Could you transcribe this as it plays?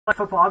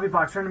Football Hobby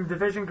Box, random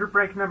division, group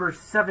break number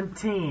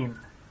 17.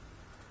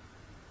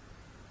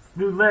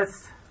 New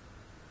list.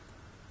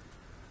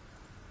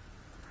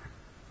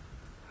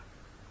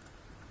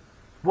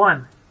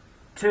 One,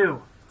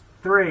 two,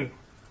 three,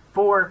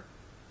 4,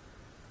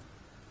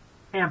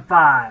 and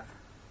 5.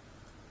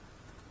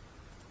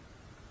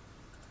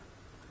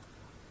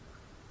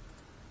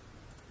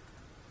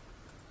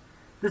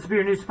 This will be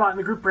your new spot in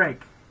the group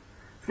break.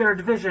 Let's get our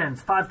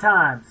divisions 5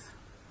 times.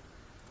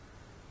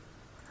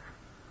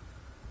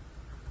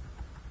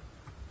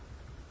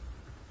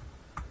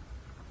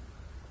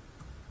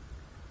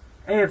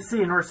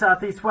 AFC, North,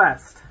 South, East,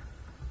 West.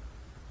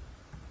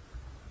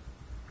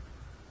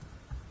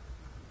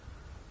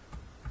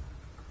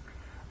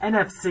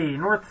 NFC,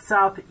 North,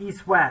 South,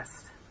 East,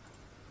 West.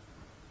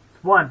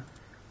 1,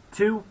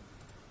 2,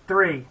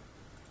 3,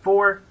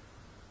 4,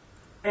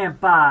 and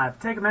 5.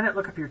 Take a minute,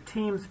 look up your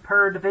teams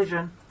per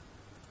division.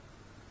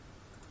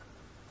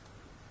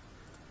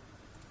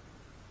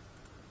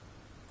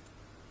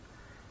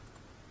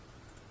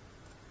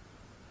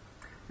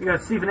 We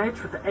got Stephen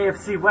H. with the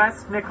AFC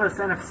West, Nicholas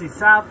NFC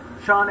South,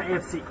 Sean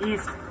AFC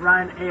East,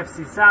 Ryan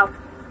AFC South,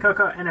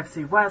 Coco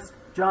NFC West,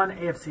 John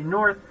AFC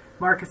North,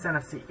 Marcus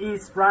NFC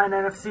East, Ryan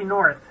NFC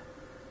North.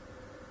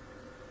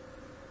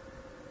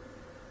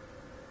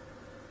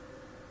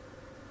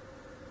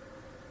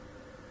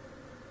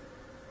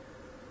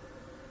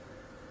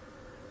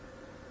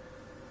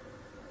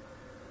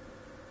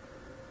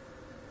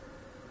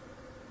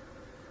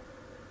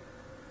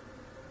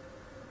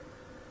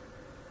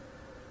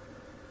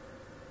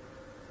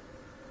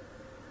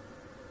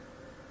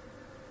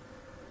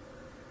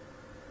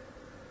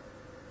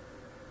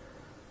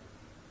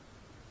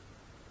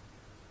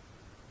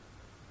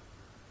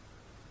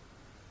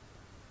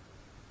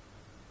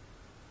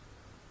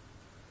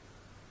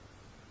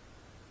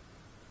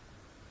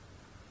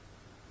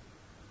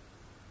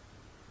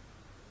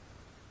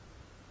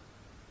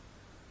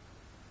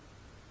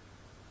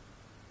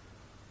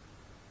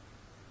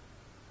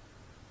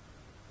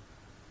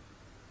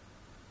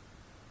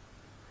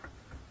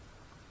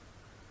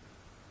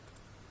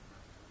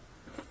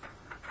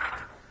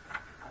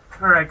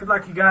 Alright, good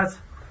luck, you guys.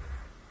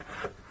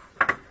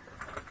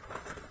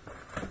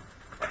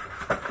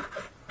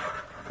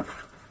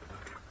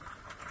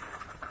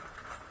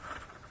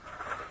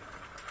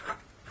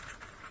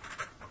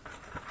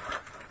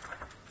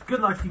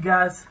 Good luck, you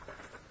guys.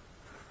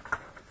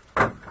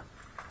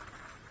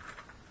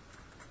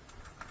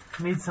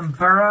 Need some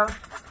Burrow,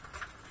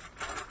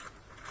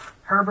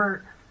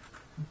 Herbert,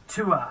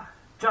 Tua,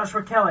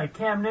 Joshua Kelly,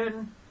 Cam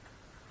Newton,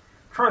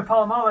 Troy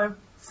Polamalu,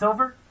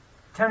 Silver,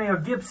 Antonio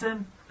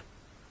Gibson,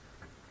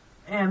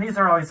 and these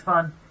are always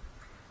fun.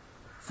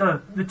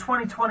 So, the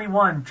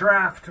 2021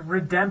 Draft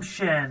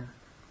Redemption.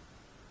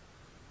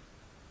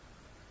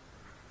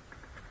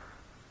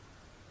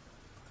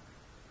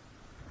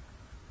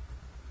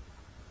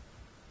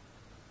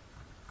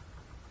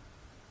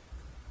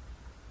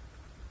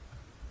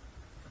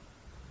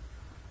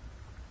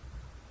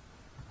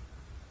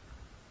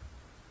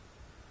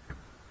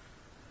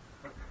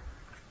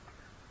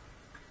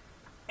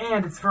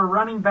 And it's for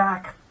running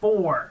back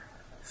 4.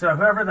 So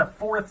whoever the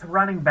 4th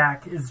running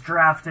back is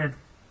drafted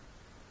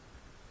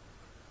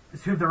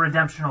is who the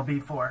redemption will be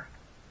for.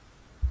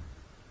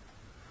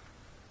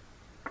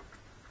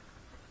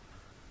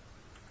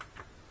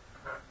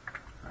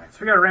 Alright, so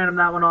we got to random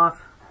that one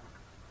off.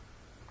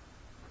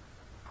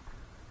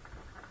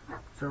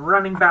 So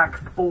running back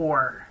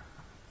 4.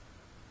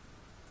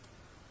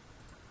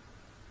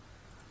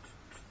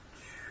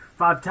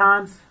 5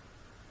 times.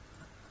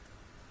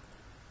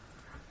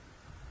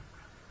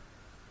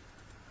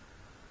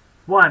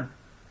 1,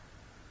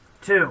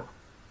 2,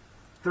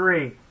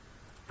 3,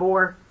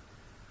 4,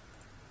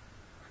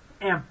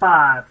 and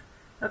 5.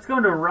 Let's go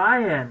to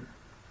Ryan.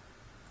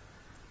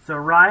 So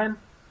Ryan.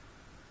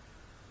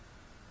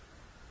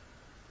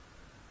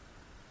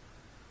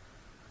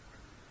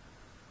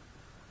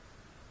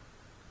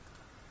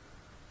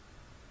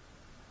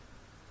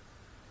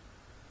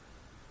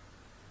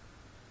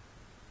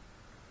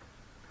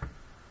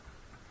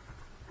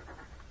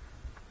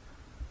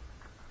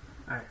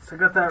 Alright, so I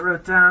got that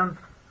wrote down.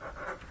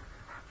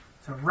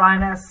 So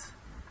Ryan S.,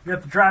 you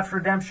got the draft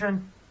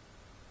redemption.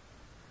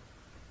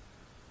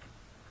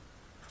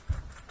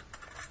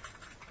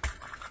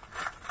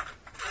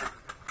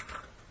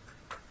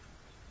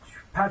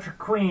 Patrick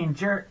Queen,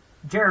 Jared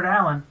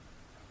Allen,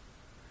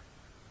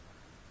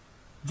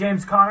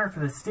 James Conner for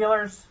the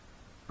Steelers,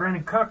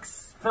 Brandon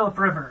Cooks, Phillip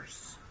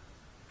Rivers.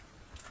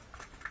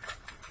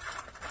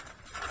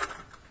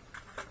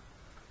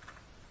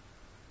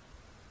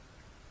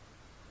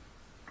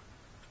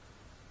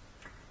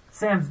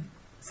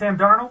 Sam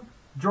Darnold,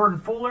 Jordan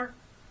Fuller,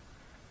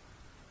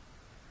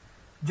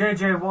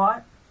 J.J.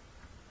 Watt,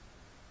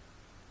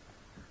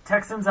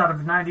 Texans out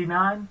of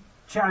 99,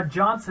 Chad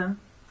Johnson,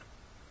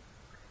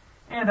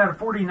 and out of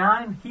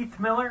 49, Heath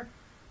Miller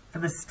for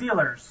the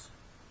Steelers.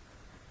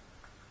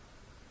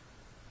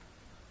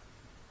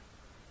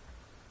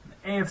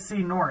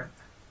 AFC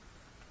North.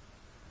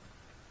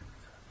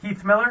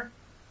 Heath Miller,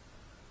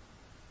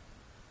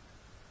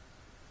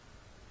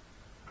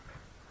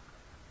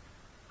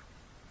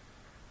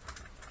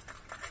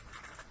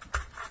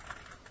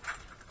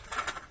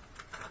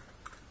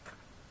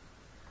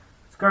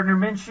 Gardner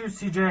Minshew,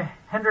 C.J.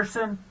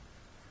 Henderson,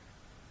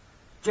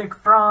 Jake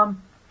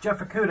Fromm, Jeff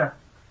Okudah.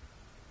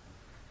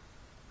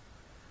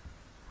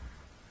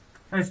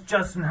 Nice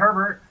Justin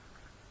Herbert.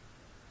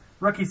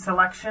 Rookie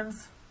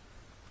selections.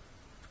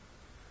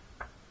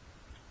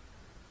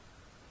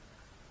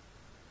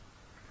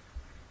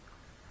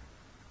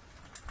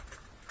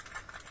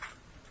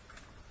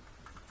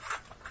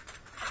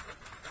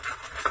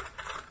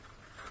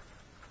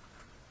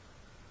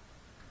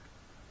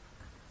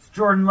 It's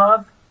Jordan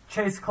Love,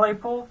 Chase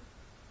Claypool,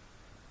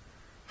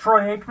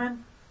 Troy Aikman,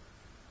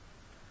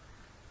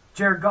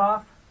 Jared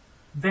Goff,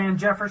 Van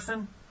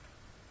Jefferson,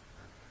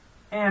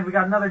 and we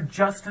got another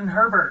Justin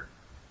Herbert.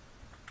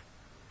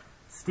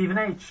 Stephen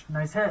H.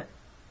 Nice hit.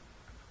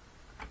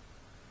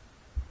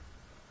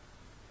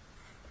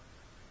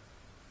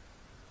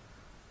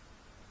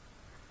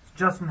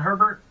 Justin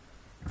Herbert.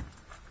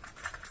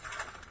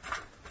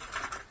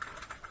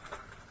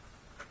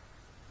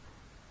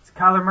 It's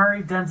Kyler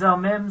Murray, Denzel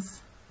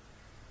Mims,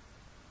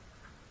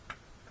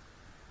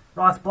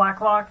 Ross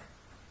Blacklock,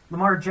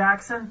 Lamar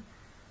Jackson,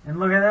 and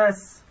look at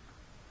this.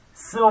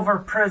 Silver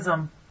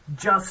Prism,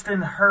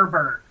 Justin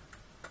Herbert.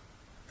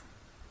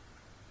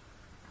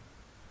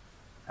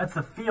 That's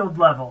the field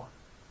level.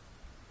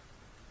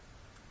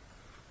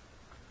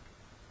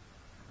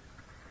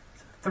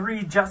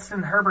 3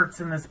 Justin Herberts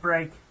in this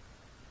break.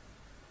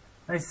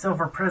 Nice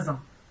silver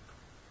prism.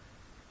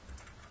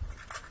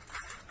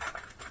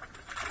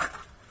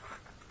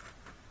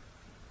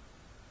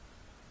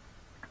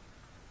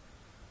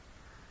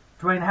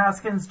 Dwayne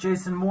Haskins,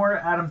 Jason Moore,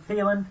 Adam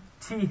Thielen,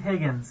 T.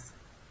 Higgins.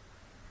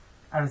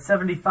 Out of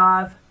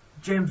 75,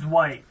 James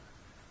White.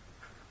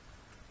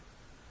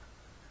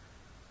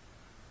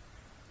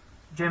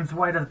 James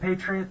White of the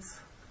Patriots.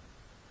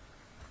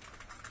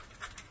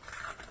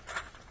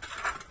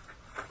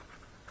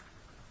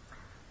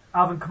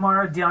 Alvin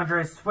Kamara,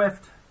 DeAndre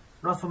Swift,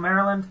 Russell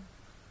Maryland,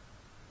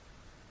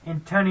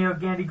 Antonio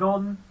Gandy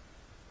Golden,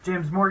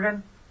 James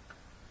Morgan.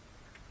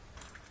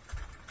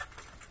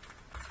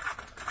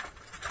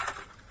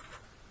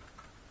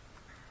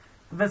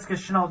 Laviska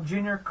Shenault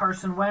Jr.,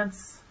 Carson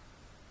Wentz,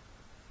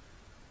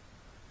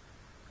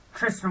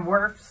 Tristan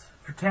Wirfs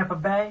for Tampa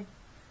Bay,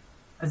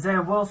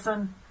 Isaiah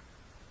Wilson,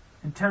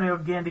 Antonio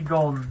Gandy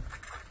Golden.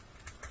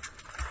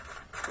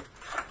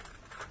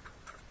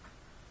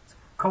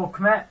 Cole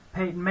Kmet,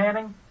 Peyton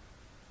Manning,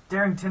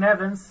 Darrington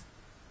Evans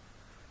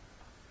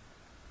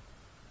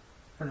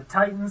for the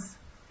Titans.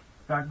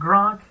 Got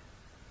Gronk.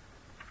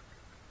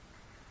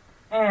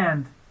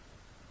 And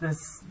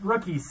this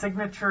rookie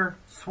signature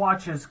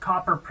swatches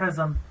copper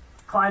prism,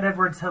 Clyde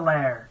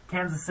Edwards-Helaire,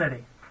 Kansas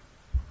City.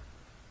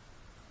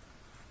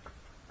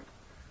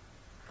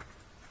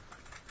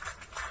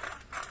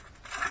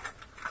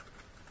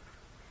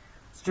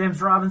 It's James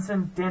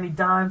Robinson, Danny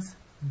Dimes,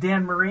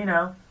 Dan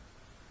Marino.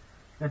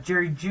 Got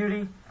Jerry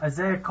Jeudy,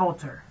 Isaiah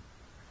Coulter.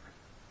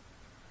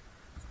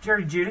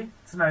 Jerry Jeudy,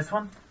 it's a nice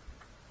one.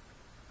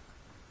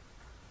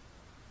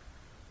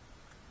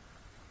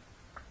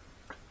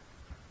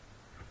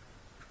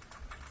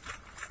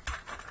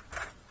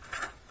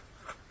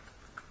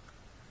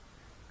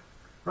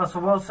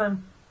 Russell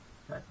Wilson,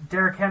 got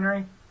Derrick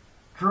Henry,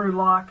 Drew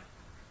Lock,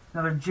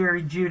 another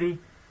Jerry Jeudy.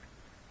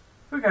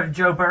 We got a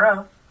Joe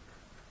Burrow.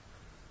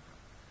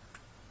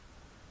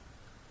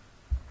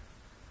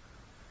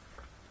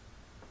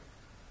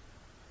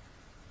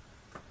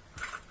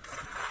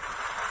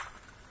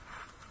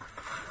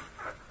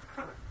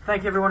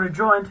 Thank you everyone who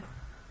joined.